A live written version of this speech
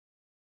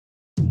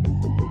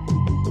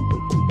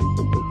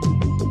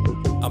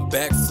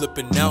back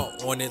flipping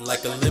out on it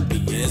like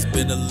Olympians.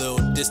 Been a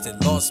little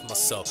distant, lost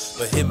myself,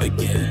 but him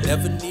again.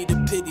 Never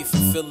needed pity for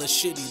feeling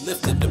shitty,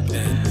 lifted the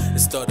pen and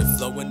started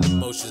flowing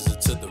emotions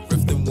until the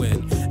rift and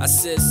wind. I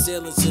said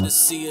sailing to the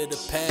sea of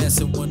the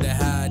past and wonder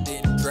how I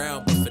didn't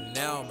drown, but for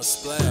now I'm a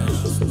splash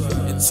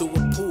into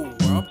a pool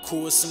where I'm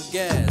cool with some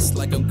gas,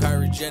 like I'm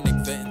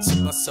cryogenic, venting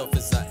to myself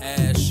as I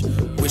ash.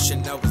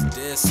 Wishing I was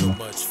dead so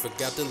much,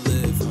 forgot to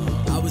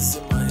live. I was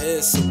in my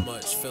head so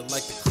much, felt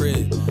like the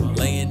crib,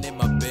 laying in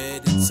my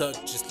bed and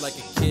tucked just like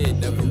a kid.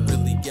 Never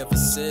really ever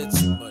said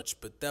too much,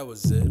 but that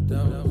was it.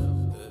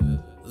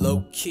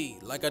 Low key,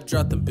 like I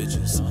dropped them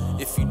bitches.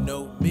 If you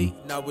know me,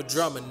 now with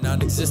drama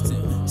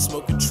non-existent.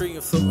 Smoking tree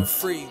and floating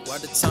free while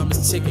the time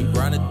is ticking.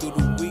 Grinding through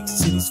the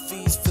weeks till these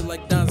fees feel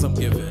like dimes I'm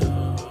giving.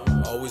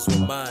 Always with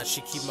mine,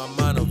 she keep my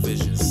mind on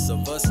visions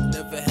of us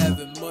never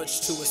having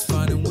much to us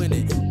finding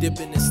winning.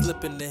 Dipping and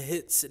slipping the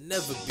hits and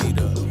never beat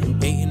her.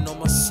 Hating on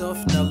myself,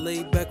 now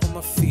laid back on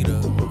my feet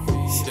up.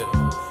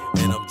 Yeah.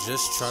 And I'm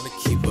just trying to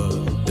keep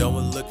her.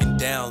 Doing looking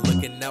down,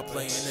 looking out,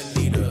 playing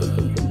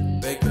Anita.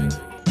 Baker,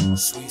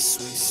 sweet,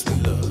 sweet.